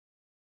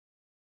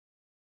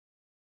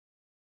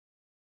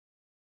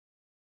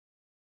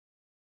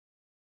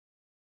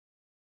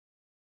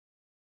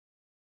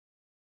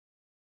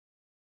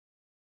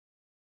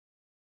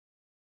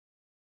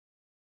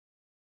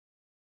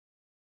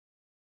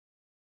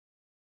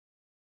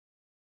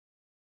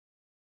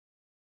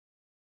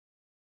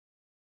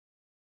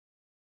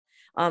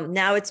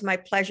Now it's my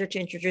pleasure to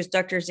introduce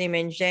Dr.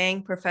 Zemin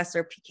Zhang, professor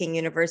at Peking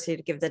University,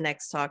 to give the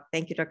next talk.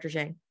 Thank you, Dr.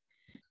 Zhang.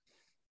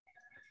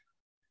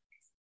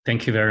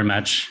 Thank you very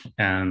much.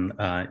 And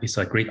it's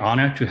a great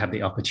honor to have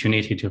the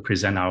opportunity to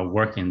present our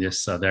work in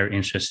this very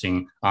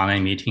interesting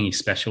online meeting,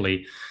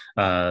 especially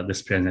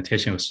this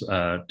presentation was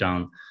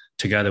done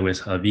together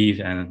with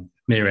Aviv and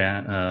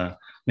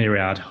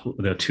Myriad,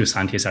 the two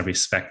scientists I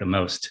respect the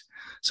most.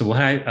 So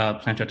what I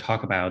plan to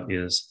talk about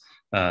is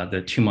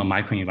the tumor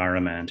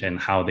microenvironment and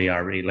how they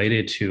are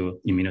related to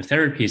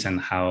immunotherapies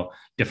and how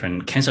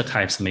different cancer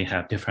types may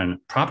have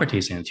different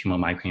properties in the tumor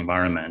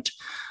microenvironment.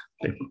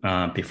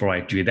 Before I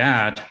do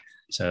that,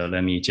 so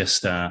let me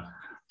just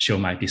show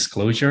my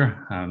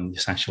disclosure. I'm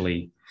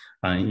essentially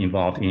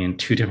involved in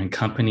two different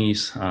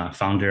companies,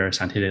 founder,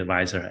 scientific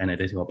advisor,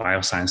 Analytical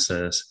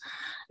Biosciences,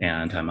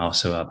 and I'm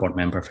also a board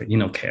member for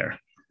InnoCare.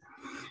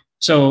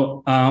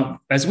 So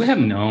as we have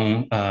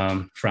known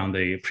from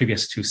the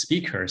previous two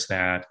speakers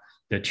that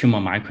the tumor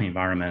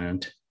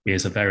microenvironment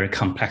is a very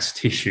complex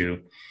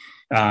tissue.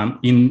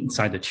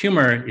 Inside the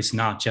tumor, it's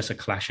not just a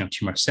collection of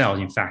tumor cells.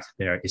 In fact,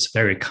 it's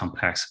very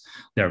complex.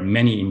 There are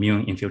many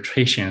immune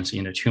infiltrations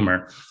in the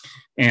tumor.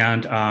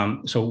 And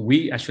so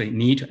we actually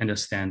need to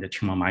understand the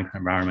tumor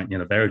microenvironment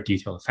in a very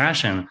detailed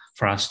fashion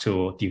for us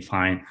to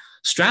define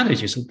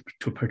strategies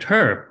to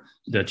perturb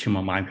the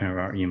tumor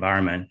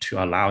microenvironment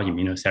to allow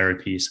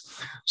immunotherapies.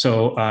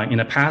 So in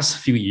the past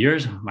few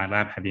years, my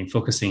lab has been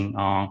focusing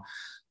on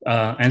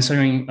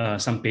answering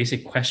some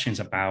basic questions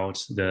about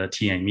the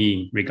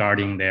TME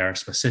regarding their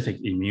specific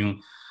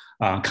immune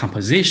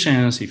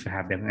compositions, if they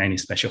have any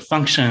special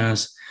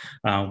functions,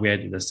 where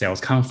do the cells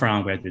come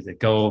from, where do they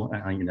go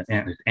in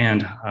the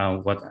end,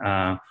 what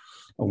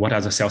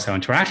are the cell-cell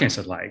interactions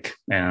like,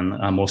 and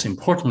most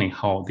importantly,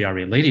 how they are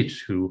related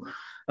to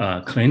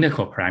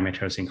clinical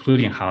parameters,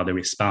 including how they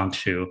respond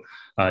to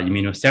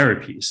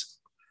immunotherapies.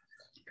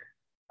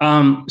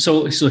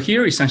 So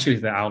here essentially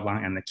the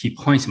outline and the key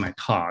points in my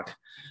talk.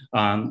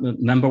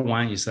 Number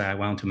one is that I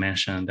want to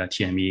mention that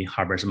TME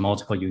harbors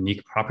multiple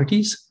unique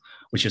properties,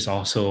 which is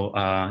also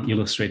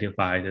illustrated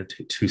by the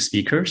two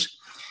speakers.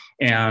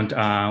 And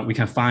we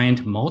can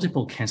find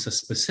multiple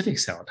cancer-specific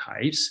cell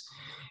types.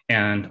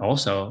 And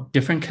also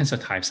different cancer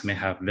types may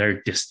have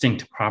very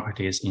distinct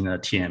properties in the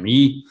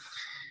TME.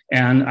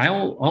 And I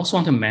also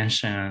want to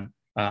mention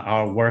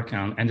our work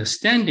on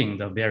understanding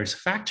the various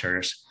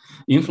factors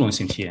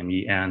influencing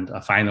TME. And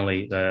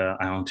finally,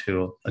 I want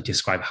to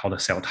describe how the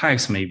cell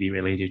types may be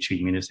related to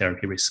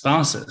immunotherapy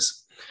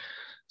responses.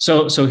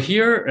 So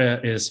here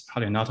is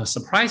probably not a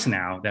surprise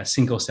now that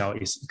single cell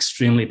is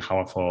extremely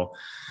powerful,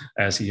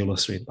 as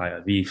illustrated by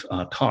Aviv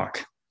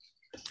talk.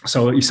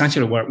 So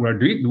essentially what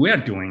we are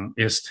doing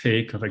is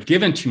take a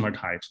given tumor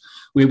types,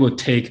 we will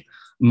take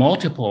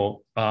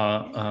multiple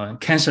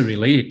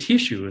cancer-related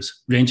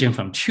tissues ranging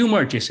from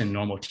tumor-adjacent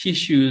normal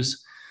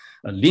tissues,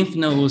 lymph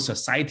nodes,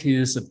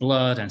 ascites,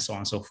 blood, and so on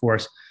and so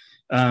forth,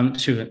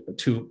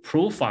 to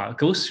profile,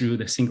 go through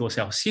the single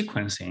cell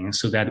sequencing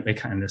so that we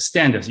can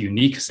understand the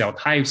unique cell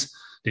types,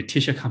 the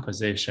tissue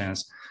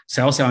compositions,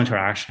 cell-cell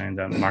interaction,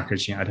 the marker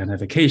gene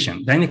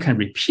identification. Then you can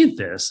repeat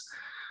this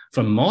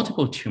for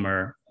multiple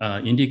tumor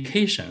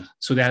indications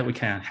so that we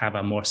can have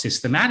a more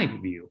systematic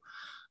view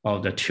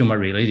of the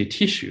tumor-related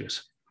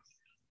tissues.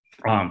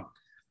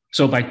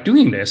 So by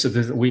doing this,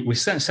 we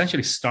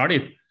essentially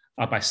started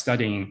by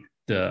studying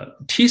the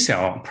T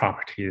cell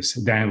properties,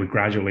 then we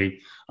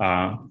gradually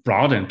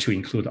broadened to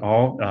include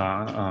all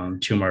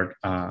tumor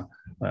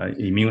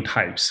immune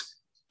types.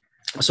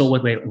 So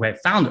what we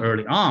found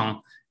early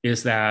on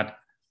is that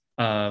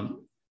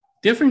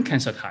different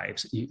cancer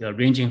types,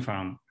 ranging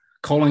from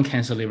colon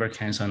cancer, liver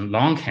cancer, and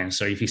lung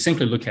cancer, if you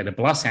simply look at the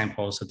blood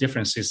samples, the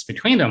differences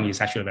between them is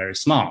actually very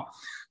small.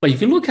 But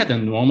if you look at the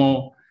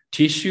normal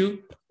tissue,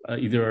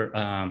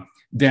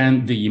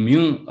 then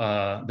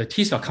the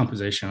T cell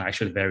composition are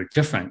actually very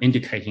different,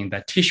 indicating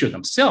that tissue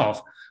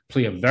themselves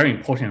play a very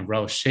important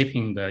role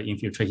shaping the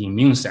infiltrating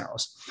immune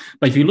cells.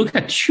 But if you look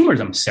at tumor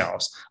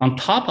themselves, on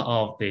top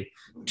of the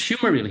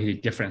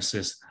tumor-related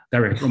differences,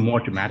 there are more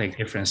dramatic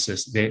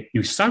differences.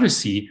 You start to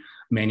see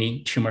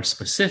many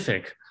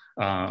tumor-specific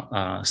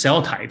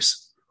cell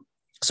types.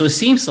 So it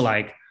seems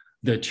like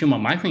the tumor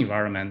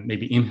microenvironment may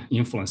be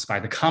influenced by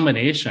the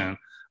combination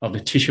of the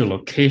tissue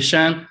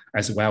location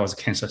as well as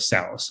cancer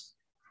cells.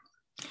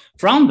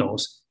 From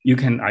those, you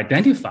can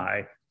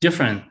identify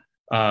different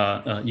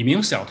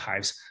immune cell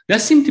types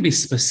that seem to be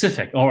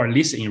specific or at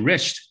least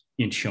enriched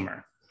in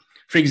tumor.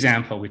 For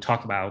example, we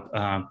talk about,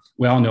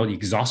 we all know the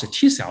exhausted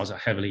T cells are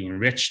heavily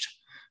enriched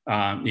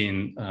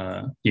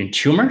in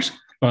tumors.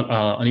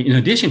 But in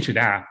addition to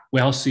that, we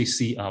also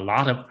see a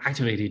lot of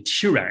activated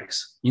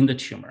Tregs in the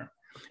tumor,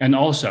 and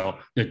also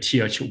the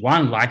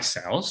Th1-like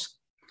cells,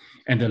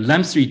 and the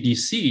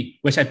LAMP3DC,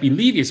 which I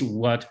believe is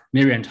what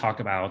Miriam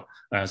talked about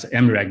as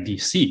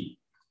MREG-DC.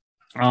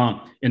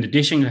 In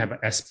addition, you have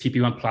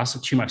SPP1 plus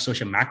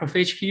tumor-associated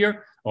macrophage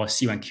here, or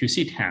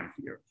C1QC10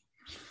 here.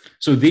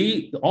 So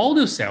all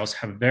those cells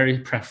have very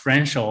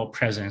preferential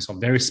presence or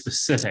very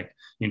specific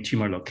in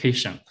tumor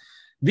location.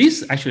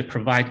 these actually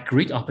provide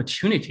great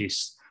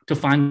opportunities to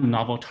find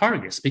novel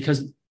targets,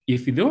 because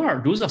if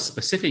those are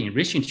specific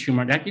enriching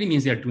tumor, that really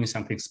means they're doing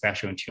something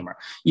special in tumor.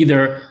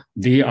 Either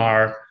they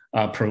are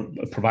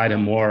provide a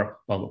more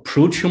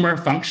pro-tumor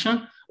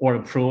function or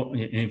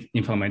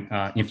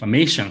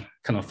pro-inflammation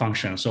kind of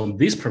function. So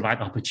these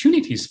provide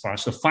opportunities for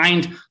us to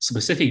find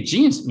specific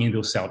genes in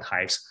those cell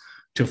types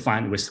to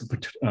find ways to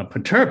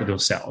perturb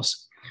those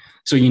cells.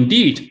 So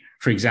indeed,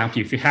 for example,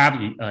 if you have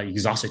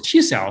exhausted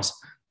T cells,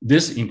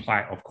 this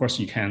implies, of course,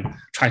 you can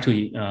try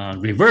to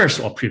reverse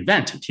or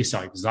prevent T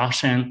cell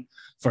exhaustion.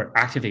 For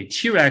activated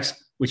Tregs,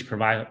 which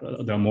provide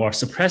the more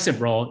suppressive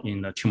role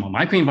in the tumor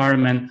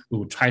microenvironment, we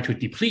will try to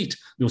deplete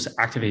those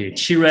activated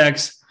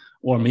Tregs,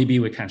 or maybe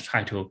we can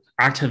try to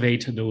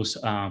activate those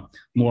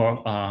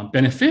more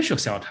beneficial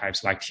cell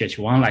types like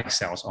Th1-like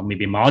cells, or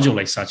maybe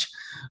modulate such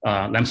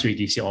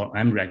LAMP3DC or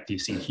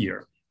MREC-DC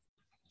here.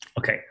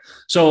 Okay,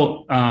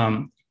 so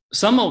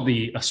some of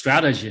the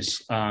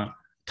strategies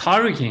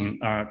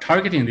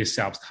targeting these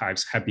cell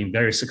types have been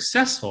very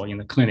successful in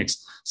the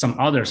clinics. Some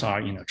others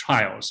are in the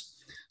trials.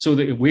 So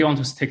we want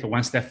to take it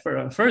one step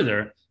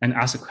further and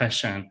ask a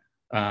question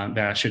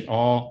that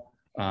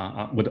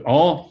would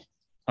all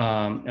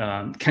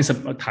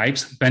cancer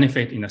types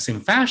benefit in the same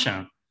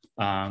fashion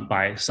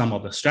by some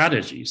of the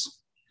strategies.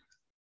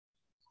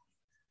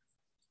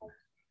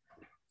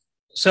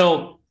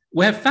 So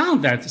we have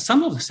found that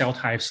some of the cell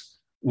types,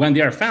 when they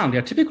are found,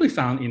 they're typically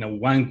found in a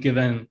one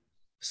given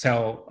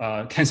cell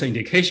cancer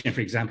indication.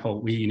 For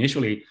example, we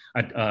initially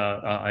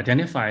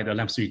identified the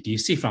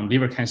LAMP3DC from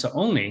liver cancer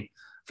only.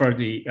 For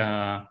the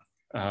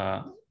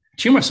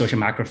tumor-associated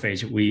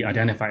macrophage, we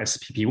identify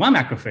SPP1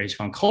 macrophage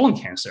from colon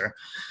cancer.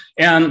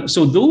 And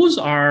so those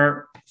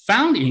are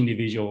found in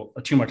individual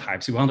tumor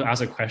types. We want to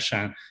ask a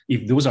question,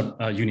 if those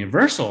are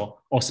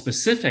universal or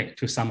specific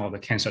to some of the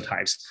cancer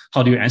types.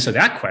 How do you answer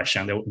that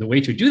question? The way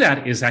to do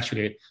that is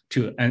actually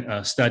to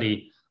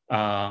study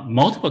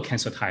multiple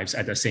cancer types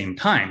at the same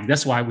time.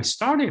 That's why we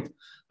started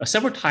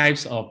several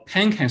types of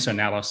pan-cancer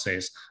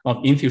analysis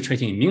of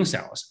infiltrating immune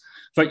cells.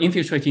 For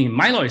infiltrating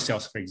myeloid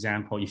cells, for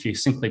example, if you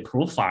simply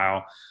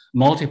profile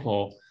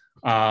multiple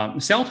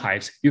cell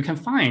types, you can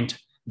find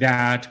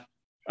that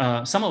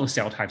some of the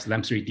cell types,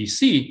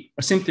 LAMP3DC,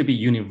 seem to be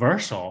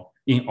universal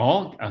in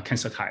all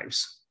cancer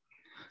types.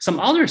 Some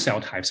other cell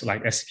types,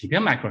 like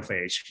SPP1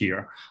 macrophage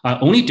here, are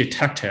only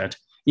detected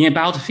in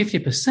about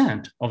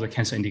 50% of the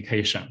cancer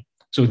indication.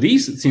 So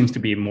these seems to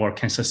be more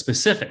cancer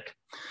specific.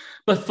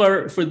 But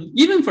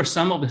even for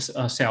some of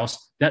the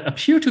cells that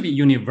appear to be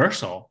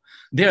universal,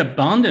 their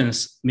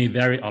abundance may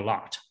vary a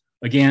lot.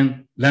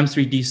 Again,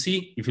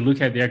 LAMP3DC, if you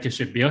look at their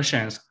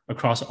distributions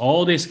across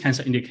all these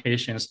cancer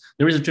indications,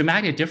 there is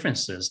dramatic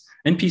differences.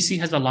 NPC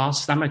has a lot,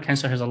 stomach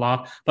cancer has a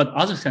lot, but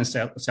other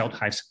cell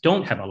types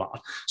don't have a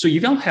lot. So if you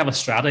don't have a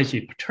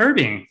strategy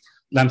perturbing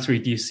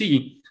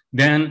LAMP3DC,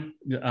 then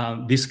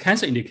these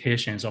cancer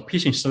indications or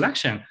patient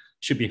selection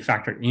should be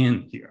factored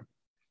in here.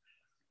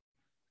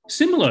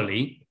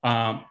 Similarly,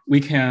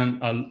 we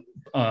can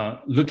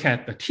look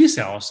at the T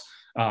cells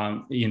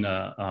in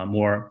a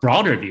more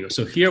broader view.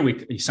 So here we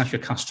essentially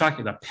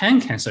constructed a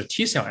pan-cancer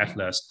T cell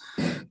atlas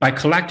by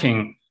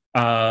collecting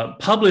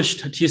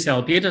published T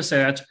cell data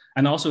set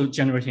and also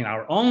generating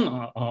our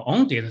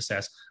own data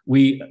sets.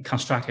 We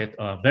constructed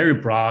a very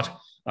broad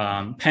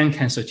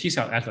pan-cancer T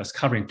cell atlas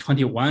covering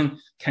 21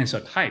 cancer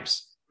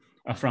types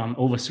from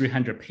over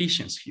 300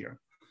 patients here.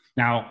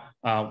 Now,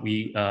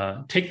 we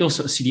take those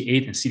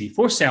CD8 and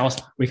CD4 cells,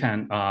 we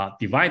can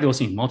divide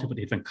those in multiple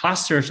different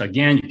clusters.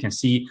 Again, you can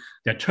see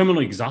that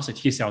terminal exhausted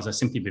T cells are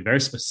seem to be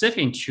very specific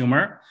in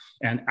tumor,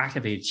 and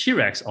activated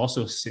Tregs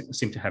also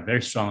seem to have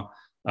very strong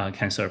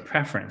cancer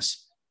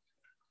preference.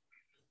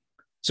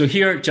 So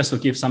here, just to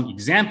give some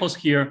examples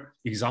here,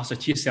 exhausted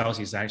T cells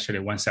is actually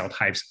one cell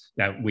types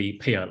that we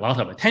pay a lot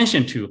of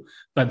attention to,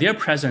 but their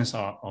presence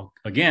are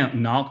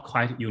again, not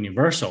quite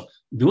universal.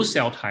 Those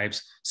cell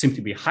types seem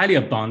to be highly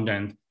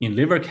abundant in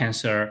liver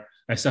cancer,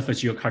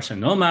 esophageal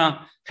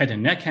carcinoma, head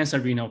and neck cancer,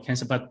 renal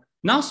cancer, but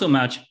not so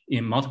much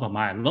in multiple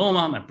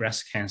myeloma and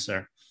breast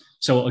cancer.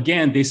 So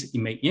again, this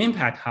may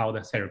impact how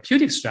the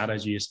therapeutic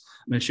strategies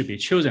should be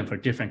chosen for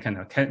different kind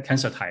of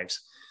cancer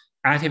types.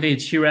 Activated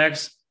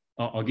Tregs,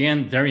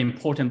 again, very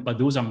important, but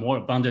those are more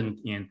abundant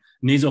in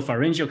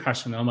nasopharyngeal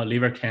carcinoma,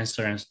 liver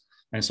cancer,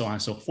 and so on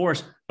and so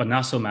forth, but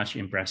not so much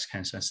in breast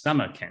cancer and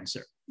stomach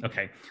cancer.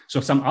 Okay,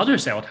 so some other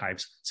cell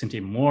types seem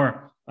to be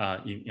more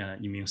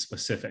immune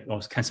specific or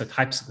cancer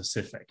type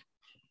specific.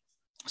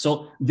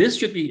 So this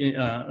should be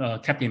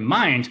kept in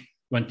mind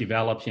when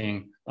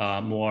developing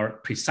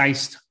more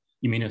precise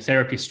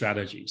immunotherapy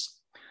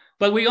strategies.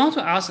 But we also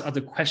ask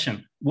the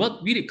question,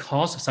 what really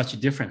causes such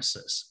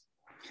differences?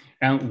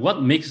 And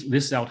what makes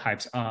these cell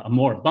types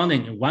more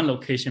abundant in one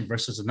location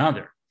versus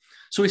another?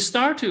 So we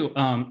start to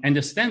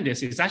understand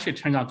this. It actually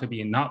turned out to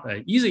be not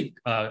an easy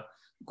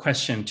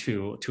question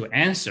to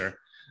answer.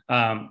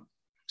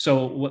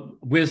 So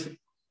with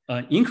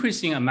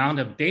increasing amount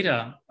of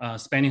data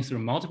spanning through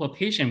multiple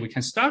patients, we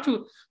can start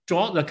to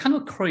draw the kind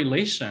of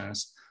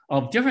correlations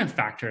of different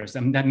factors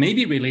that may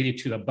be related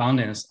to the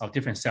abundance of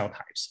different cell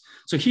types.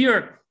 So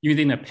here,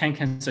 using the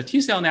pan-cancer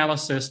T cell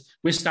analysis,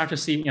 we start to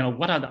see,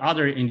 what are the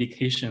other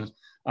indications,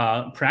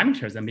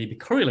 parameters that may be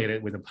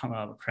correlated with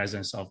the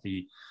presence of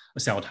the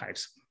cell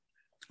types.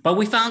 But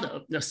we found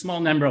a small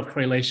number of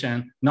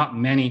correlation, not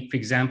many. For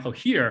example,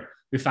 here,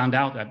 we found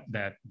out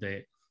that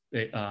the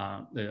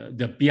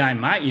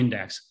BMI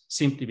index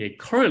seems to be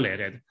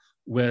correlated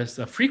with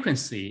the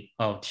frequency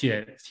of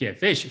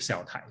TFH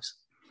cell types.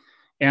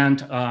 And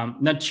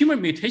the tumor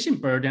mutation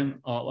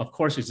burden, of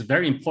course, is a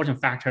very important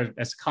factor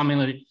that's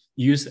commonly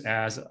used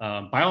as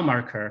a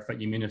biomarker for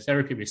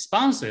immunotherapy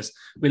responses.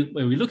 When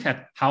we look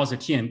at how is the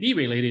TMB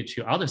related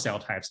to other cell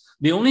types,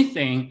 the only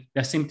thing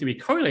that seems to be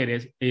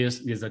correlated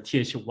is the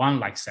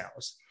Th1-like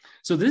cells.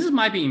 So this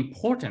might be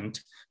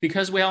important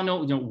because we all know,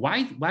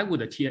 why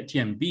would a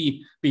TMB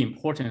be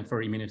important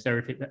for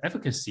immunotherapy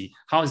efficacy?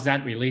 How is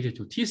that related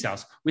to T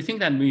cells? We think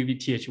that maybe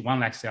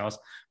Th1-like cells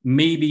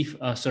maybe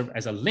serve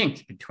as a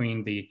link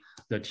between the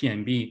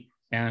TMB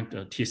and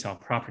the T cell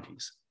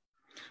properties.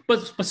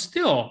 But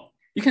still,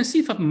 you can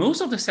see for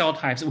most of the cell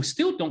types, we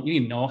still don't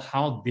really know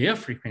how their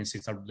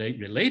frequencies are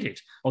related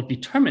or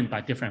determined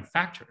by different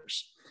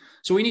factors.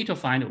 So we need to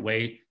find a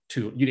way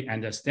to really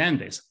understand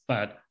this,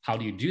 but how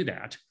do you do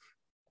that?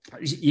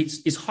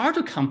 It's hard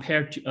to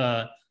compare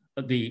the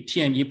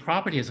TME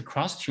properties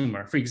across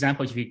tumor. For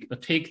example, if you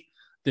take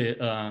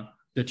the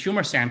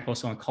tumor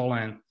samples on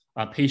colon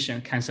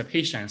cancer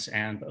patients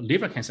and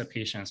liver cancer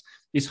patients,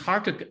 it's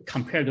hard to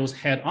compare those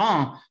head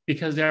on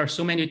because there are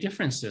so many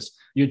differences.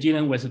 You're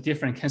dealing with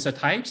different cancer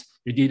types,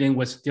 you're dealing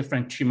with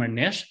different tumor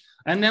niche,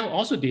 and then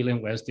also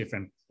dealing with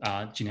different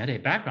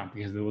genetic background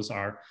because those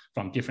are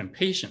from different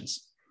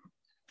patients.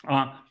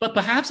 But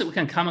perhaps we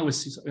can come up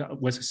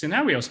with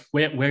scenarios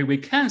where we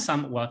can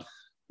somewhat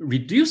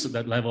reduce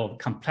the level of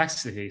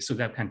complexity so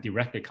that we can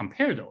directly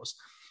compare those.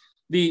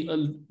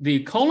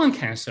 The colon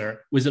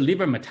cancer with the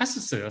liver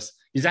metastasis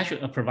is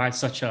actually provides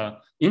such an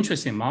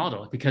interesting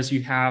model because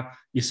you have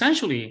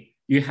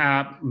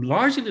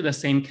largely the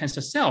same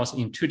cancer cells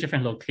in two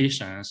different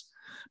locations,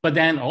 but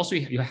then also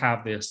you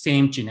have the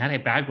same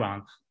genetic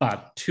background,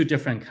 but two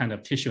different kind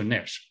of tissue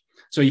niche.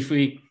 So if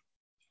we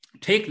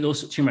take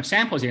those tumor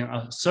samples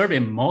and survey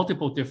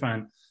multiple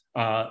different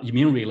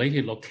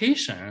immune-related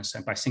locations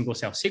and by single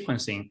cell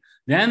sequencing,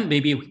 then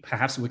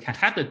perhaps we can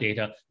have the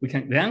data. We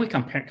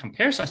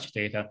compare such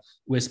data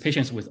with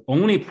patients with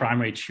only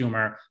primary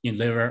tumor in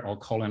liver or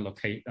colon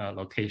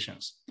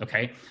locations.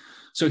 Okay,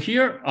 so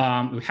here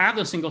we have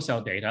the single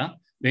cell data.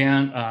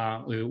 Then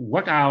we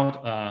work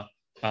out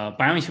a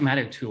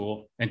bioinformatic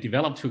tool and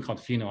develop a tool called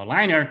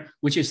PhenoAligner,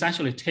 which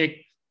essentially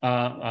take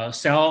a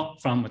cell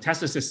from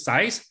metastasis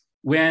sites.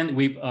 When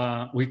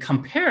we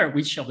compare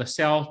which of the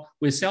cells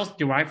with cells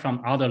derived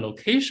from other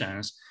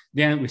locations,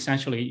 then we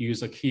essentially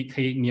use a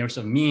k nearest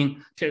the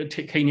mean,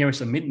 k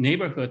nearest the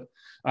neighborhood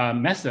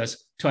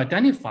methods to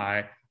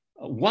identify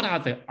what are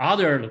the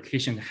other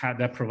locations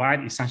that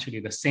provide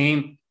essentially the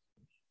same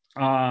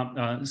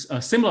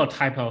a similar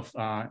type of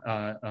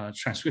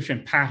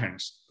transcription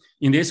patterns.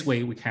 In this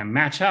way, we can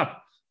match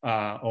up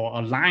or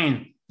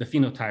align the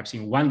phenotypes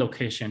in one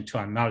location to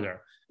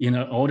another in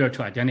order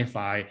to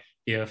identify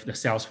if the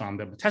cells from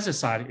the metastasis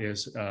side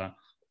is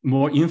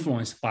more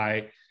influenced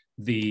by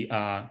the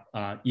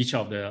each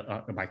of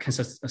the by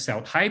cancer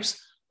cell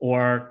types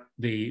or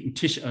the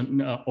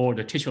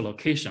tissue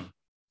location.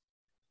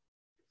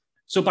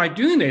 So by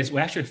doing this, we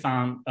actually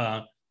found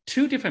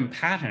two different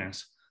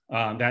patterns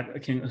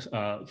that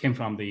came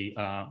from the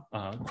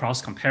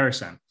cross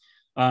comparison.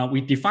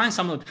 We defined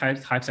some of the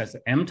types as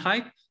the M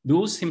type.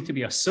 Those seem to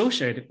be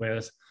associated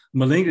with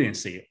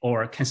malignancy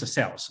or cancer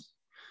cells.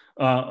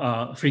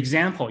 For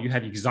example, you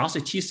have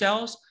exhausted T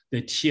cells,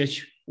 the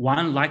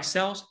Th1-like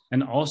cells,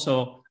 and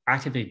also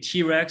activated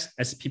Tregs,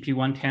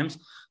 SPP1-TAMs.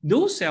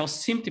 Those cells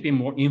seem to be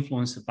more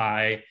influenced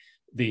by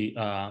the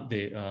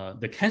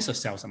cancer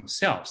cells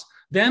themselves.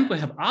 Then we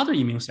have other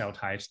immune cell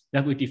types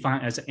that we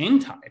define as N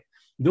type.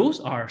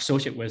 Those are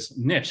associated with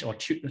niche or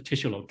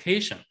tissue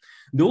location.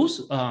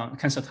 Those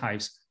cancer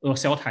types or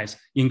cell types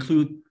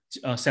include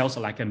cells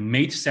like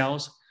MATE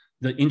cells,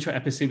 the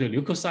intraepithelial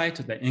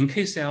leukocytes, the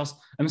NK cells,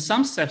 and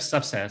some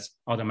subsets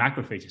of the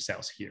macrophage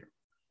cells here.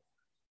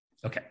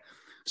 Okay,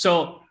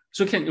 so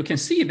you can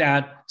see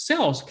that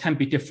cells can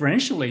be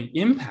differentially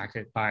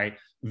impacted by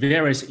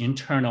various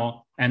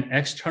internal and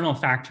external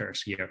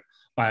factors here.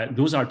 But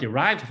those are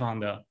derived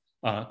from the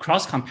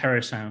cross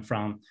comparison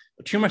from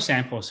tumor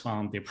samples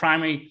from the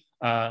primary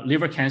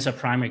liver cancer,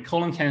 primary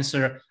colon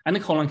cancer, and the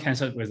colon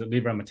cancer with the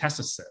liver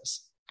metastasis.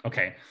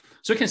 Okay,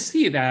 so you can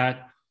see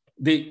that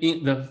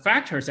the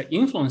factors that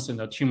influence in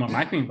the tumor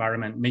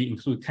microenvironment may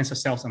include cancer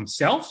cells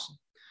themselves.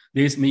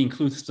 These may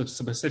include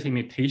specific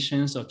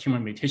mutations or tumor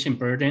mutation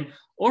burden,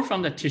 or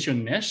from the tissue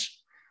niche.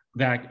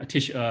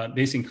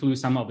 These include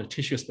some of the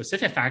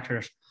tissue-specific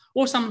factors,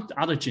 or some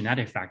other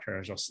genetic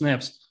factors, or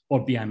SNPs,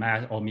 or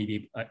BMI, or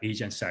maybe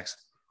age and sex.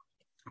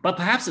 But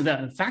perhaps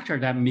the factor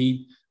that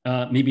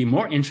may be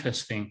more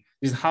interesting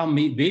is how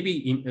they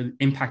be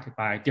impacted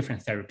by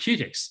different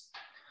therapeutics.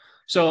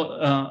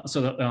 So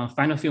the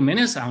final few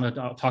minutes, I want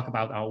to talk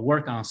about our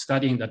work on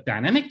studying the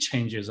dynamic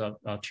changes of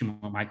tumor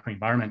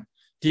microenvironment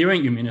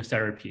during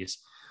immunotherapies,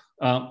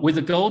 with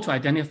the goal to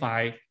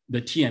identify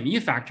the TME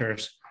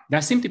factors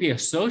that seem to be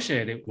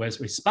associated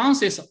with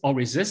responses or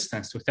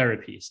resistance to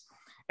therapies.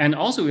 And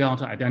also we want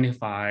to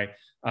identify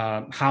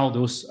how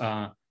those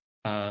the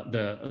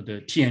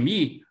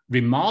TME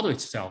remodel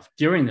itself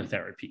during the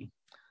therapy.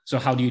 So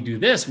how do you do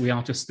this? We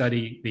want to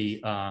study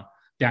the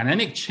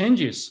dynamic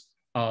changes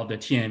of the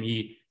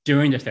TME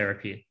during the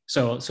therapy.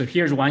 So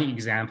here's one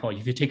example.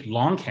 If you take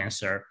lung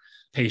cancer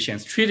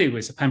patients treated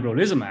with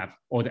pembrolizumab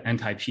or the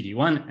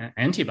anti-PD-1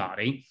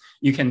 antibody,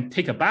 you can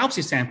take a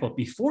biopsy sample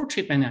before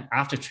treatment and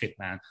after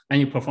treatment, and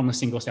you perform a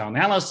single cell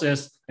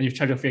analysis, and you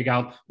try to figure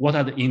out what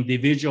are the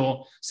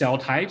individual cell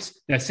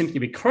types that seem to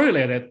be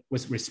correlated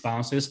with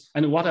responses,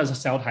 and what are the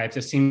cell types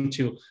that seem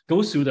to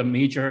go through the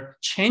major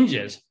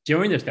changes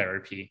during the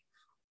therapy.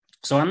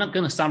 So I'm not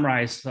going to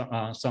summarize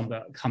some of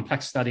the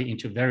complex study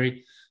into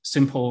very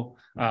simple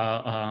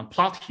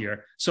plot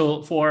here.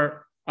 So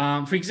for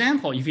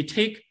example, if you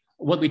take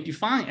what we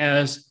define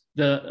as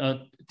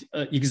the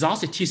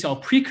exhausted T cell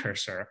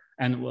precursor,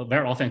 and we'll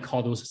very often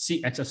call those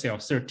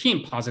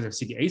CXCL13 positive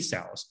CD8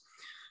 cells.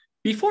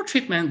 Before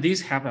treatment,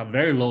 these have a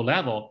very low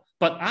level,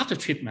 but after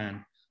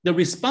treatment, the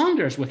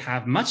responders would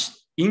have much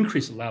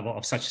increased level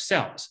of such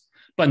cells,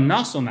 but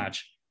not so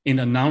much in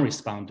the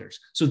non-responders.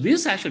 So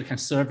this actually can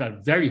serve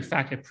a very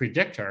effective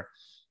predictor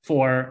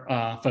for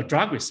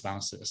drug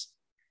responses.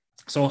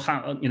 So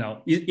how,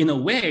 in a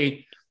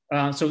way,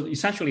 so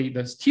essentially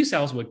the T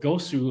cells would go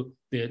through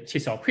the T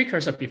cell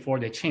precursor before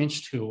they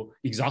change to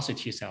exhausted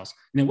T cells.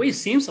 In a way, it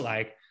seems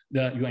like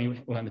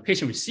when the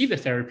patient receives the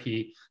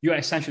therapy, you're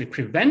essentially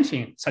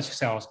preventing such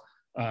cells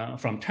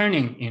from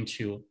turning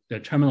into the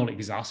terminal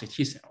exhausted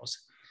T cells.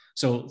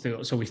 So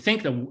we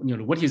think that,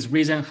 what is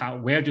reason,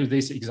 where do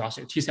these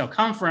exhausted T cells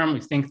come from?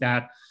 We think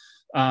that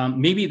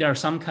maybe there are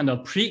some kind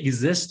of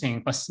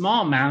pre-existing but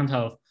small amount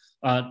of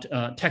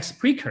text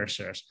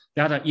precursors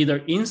that are either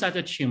inside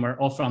the tumor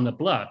or from the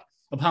blood.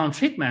 Upon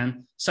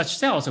treatment, such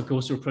cells that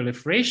go through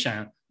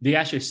proliferation, they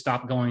actually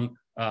stop going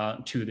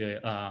to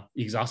the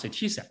exhausted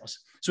T cells.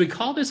 So we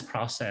call this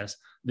process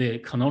the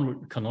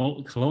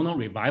clonal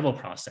revival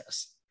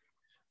process.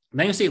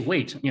 Then you say,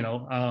 wait,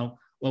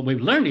 what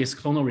we've learned is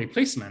clonal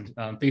replacement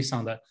based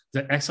on the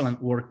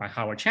excellent work by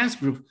Howard Chan's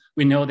group.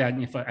 We know that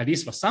at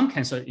least for some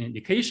cancer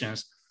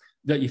indications,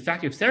 the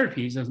effective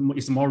therapy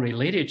is more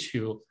related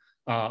to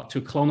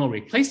clonal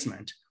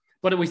replacement.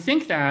 But we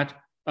think that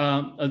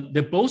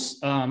the both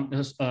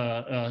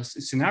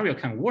scenario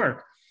can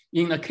work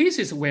in the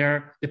cases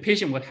where the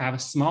patient would have a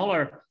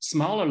smaller,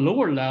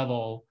 lower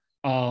level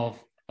of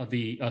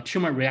the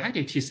tumor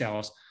reactive T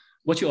cells.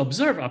 What you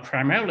observe are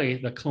primarily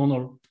the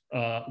clonal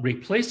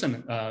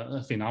replacement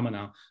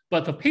phenomena.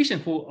 But for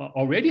patients who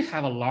already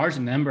have a large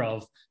number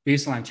of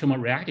baseline tumor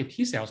reactive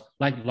T cells,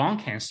 like lung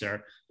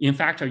cancer, in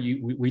fact,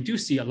 we do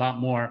see a lot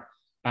more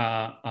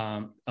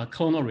a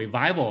clonal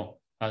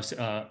revival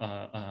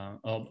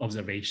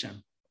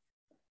observation.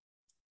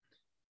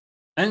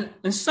 And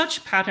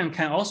such pattern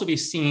can also be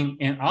seen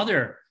in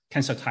other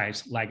cancer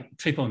types like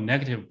triple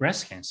negative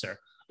breast cancer.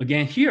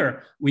 Again,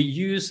 here we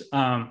use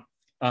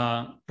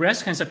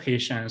breast cancer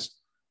patients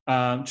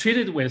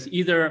treated with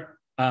either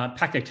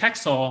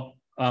paclitaxel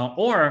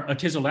or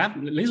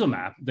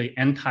atezolizumab, the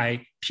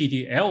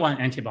anti-PD-L1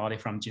 antibody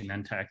from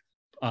Genentech,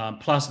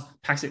 plus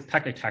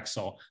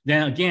paclitaxel.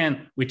 Then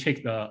again, we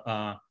take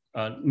the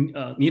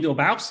needle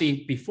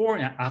biopsy before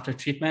and after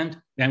treatment.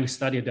 Then we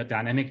study the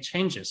dynamic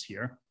changes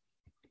here.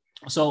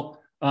 So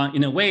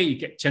in a way,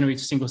 you generate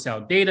single cell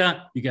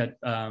data. You get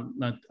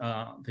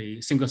the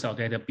single cell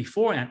data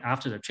before and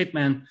after the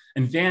treatment.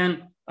 And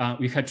then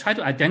we can try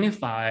to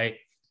identify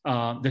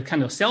the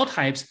kind of cell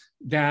types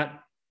that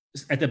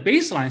at the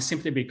baseline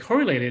seem to be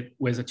correlated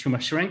with the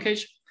tumor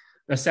shrinkage.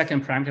 The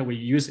second parameter we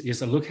use is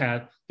to look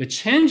at the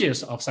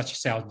changes of such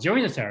cells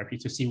during the therapy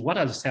to see what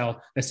are the cells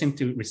that seem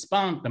to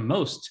respond the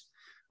most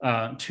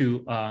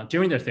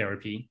during the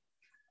therapy.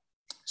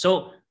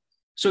 So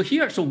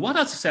what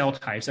are the cell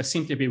types that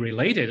seem to be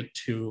related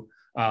to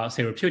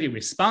therapeutic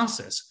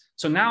responses?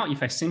 So now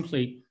if I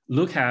simply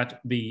look at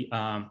the,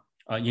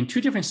 in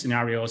two different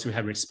scenarios, we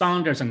have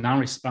responders and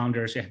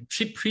non-responders, you have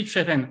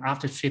pre-treatment and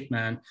after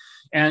treatment.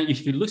 And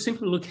if you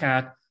simply look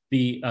at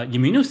the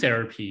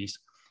immunotherapies,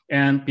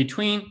 and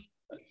between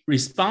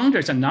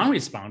responders and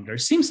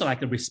non-responders, seems like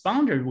the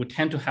responder would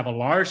tend to have a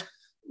large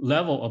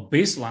level of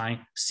baseline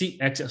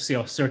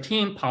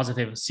CXCL13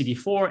 positive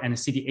CD4 and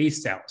CD8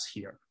 cells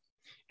here.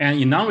 And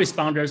in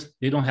non-responders,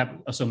 they don't have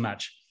so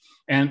much.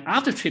 And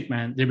after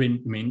treatment, the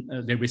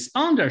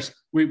responders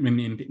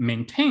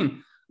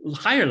maintain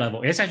higher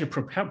level. It's actually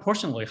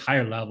proportionally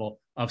higher level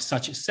of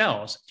such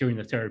cells during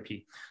the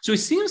therapy. So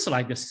it seems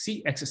like the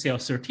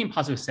CXCL13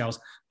 positive cells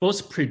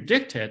both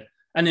predicted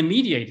and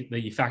mediated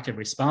the effective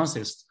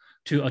responses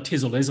to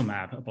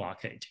atezolizumab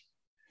blockade.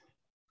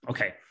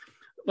 Okay,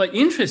 but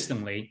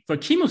interestingly, for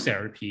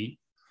chemotherapy,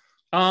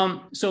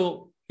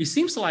 so it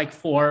seems like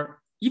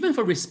even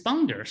for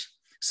responders,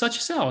 such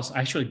cells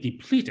actually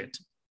depleted.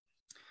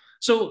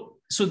 So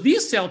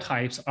these cell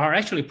types are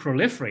actually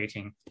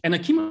proliferating, and the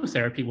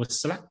chemotherapy will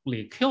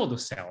selectively kill the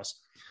cells.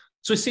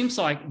 So it seems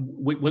like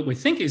what we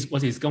think is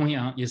what is going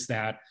on is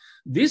that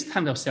these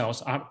type of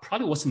cells are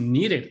probably what's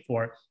needed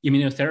for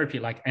immunotherapy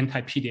like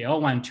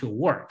anti-PD-L1 to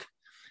work.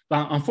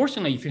 But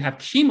unfortunately, if you have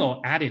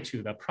chemo added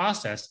to the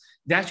process,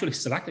 they actually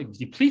selectively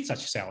deplete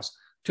such cells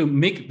to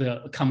make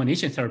the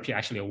combination therapy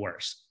actually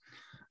worse.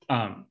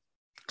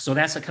 So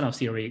that's a kind of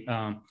theory.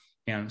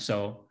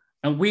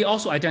 And we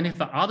also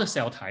identify other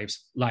cell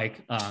types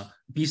like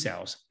B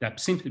cells that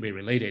seem to be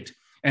related.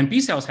 And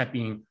B cells have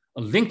been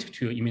linked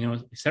to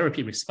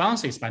immunotherapy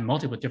responses by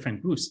multiple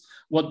different groups.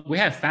 What we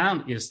have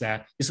found is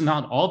that it's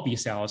not all B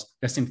cells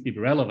that seem to be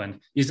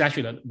relevant. It's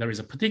actually there is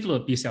a particular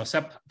B cell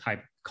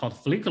subtype called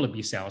follicular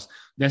B cells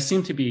that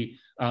seem to be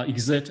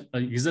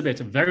exhibit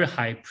a very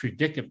high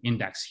predictive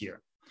index here.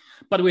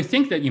 But we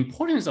think the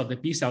importance of the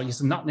B cell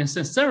is not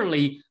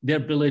necessarily their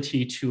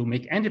ability to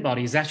make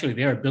antibodies, actually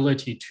their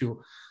ability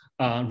to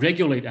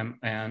regulate them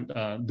and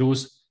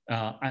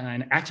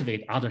and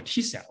activate other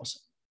T cells.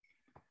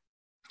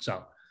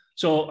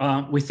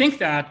 So we think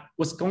that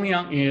what's going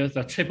on is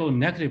the triple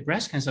negative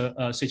breast cancer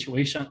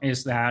situation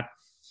is that,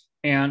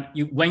 and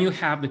when you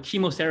have the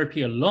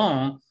chemotherapy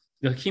alone,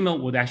 the chemo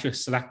would actually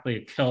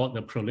selectively kill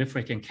the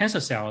proliferating cancer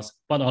cells,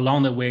 but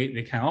along the way,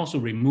 they can also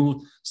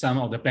remove some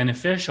of the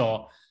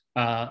beneficial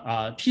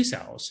T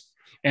cells.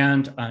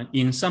 And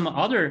in some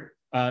other,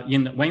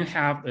 when you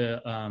have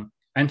the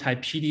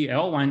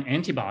anti-PD-L1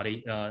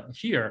 antibody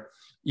here,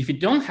 if you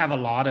don't have a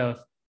lot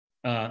of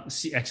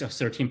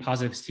CXF13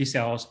 positive T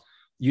cells,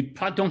 you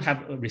probably don't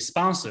have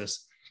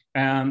responses.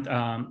 And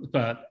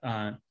but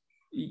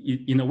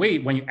in a way,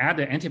 when you add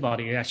the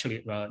antibody,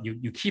 actually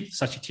you keep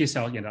such a T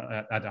cell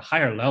at a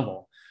higher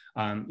level.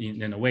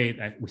 In a way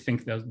that we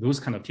think that those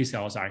kind of T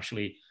cells are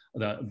actually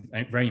the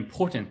very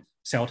important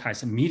cell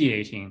types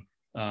mediating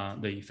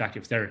the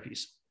effective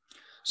therapies.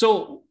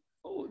 So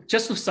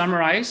just to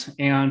summarize,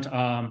 and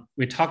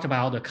we talked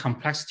about the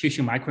complex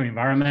tissue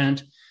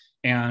microenvironment,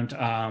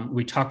 and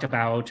we talked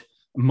about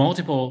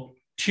multiple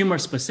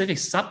tumor-specific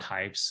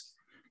subtypes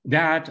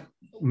that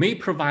may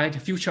provide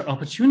future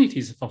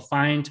opportunities for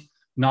find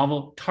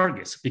novel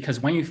targets. Because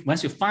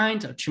once you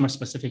find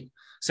tumor-specific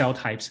cell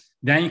types,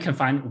 then you can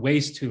find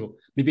ways to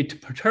maybe to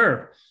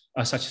perturb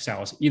such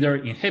cells, either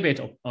inhibit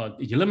or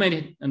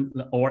eliminate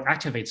or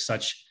activate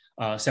such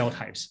cell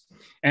types.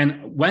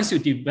 And once you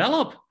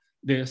develop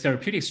the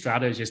therapeutic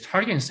strategies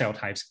targeting cell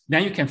types,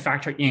 then you can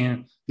factor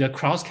in the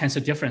cross-cancer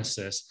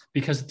differences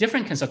because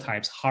different cancer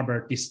types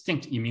harbor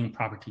distinct immune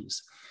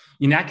properties.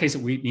 In that case,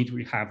 we need to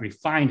have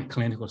refined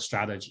clinical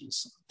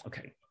strategies.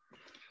 Okay.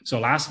 So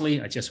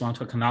lastly, I just want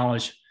to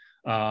acknowledge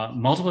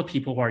multiple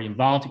people who are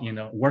involved in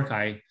the work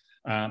I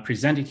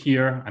presented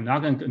here. I'm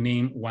not going to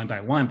name one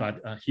by one,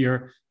 but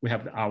here we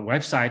have our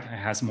website. It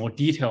has more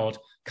detailed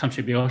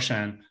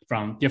contribution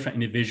from different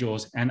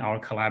individuals and our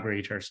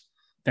collaborators.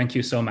 Thank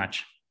you so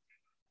much.